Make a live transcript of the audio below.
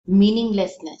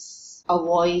Meaninglessness, a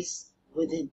voice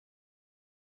within.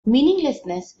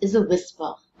 Meaninglessness is a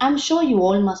whisper I'm sure you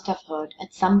all must have heard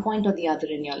at some point or the other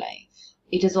in your life.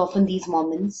 It is often these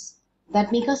moments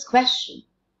that make us question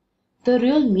the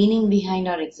real meaning behind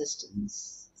our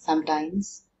existence.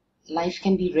 Sometimes life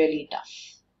can be really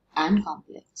tough and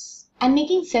complex, and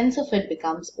making sense of it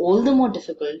becomes all the more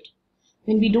difficult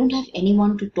when we don't have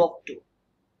anyone to talk to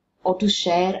or to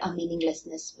share our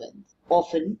meaninglessness with.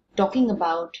 Often talking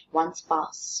about one's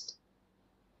past,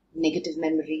 negative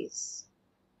memories,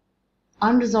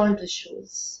 unresolved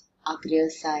issues, our career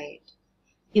side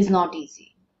is not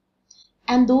easy.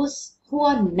 And those who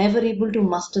are never able to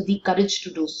muster the courage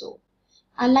to do so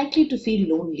are likely to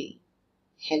feel lonely,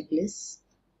 helpless,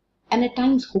 and at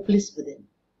times hopeless within.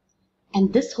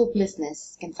 And this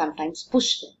hopelessness can sometimes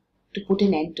push them to put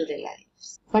an end to their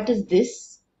lives. But is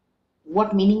this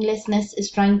what meaninglessness is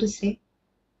trying to say?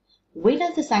 Where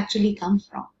does this actually come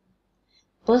from?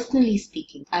 Personally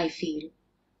speaking, I feel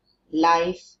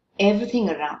life, everything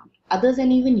around, others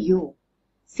and even you,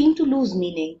 seem to lose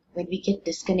meaning when we get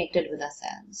disconnected with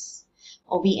ourselves,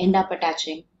 or we end up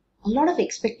attaching a lot of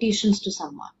expectations to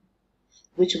someone,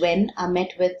 which when are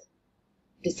met with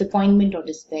disappointment or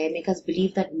despair make us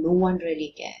believe that no one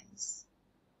really cares.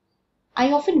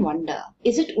 I often wonder,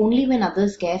 is it only when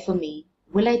others care for me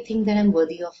will I think that I'm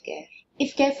worthy of care?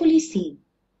 If carefully seen,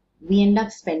 we end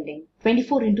up spending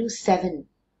 24/7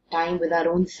 time with our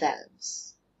own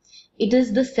selves. It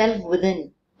is the self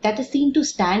within that is seen to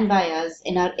stand by us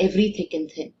in our every thick and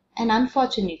thin. And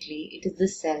unfortunately, it is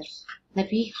this self that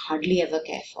we hardly ever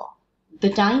care for. The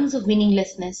times of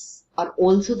meaninglessness are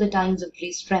also the times of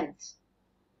great strength,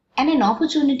 and an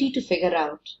opportunity to figure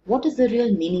out what is the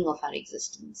real meaning of our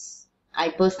existence.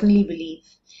 I personally believe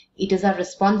it is our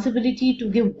responsibility to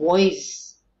give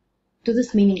voice to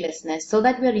this meaninglessness so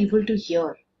that we are able to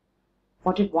hear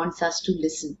what it wants us to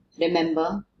listen.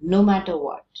 Remember, no matter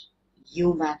what,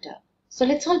 you matter. So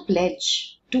let's all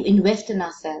pledge to invest in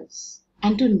ourselves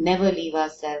and to never leave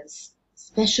ourselves,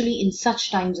 especially in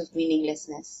such times of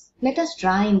meaninglessness. Let us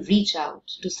try and reach out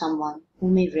to someone who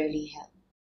may really help.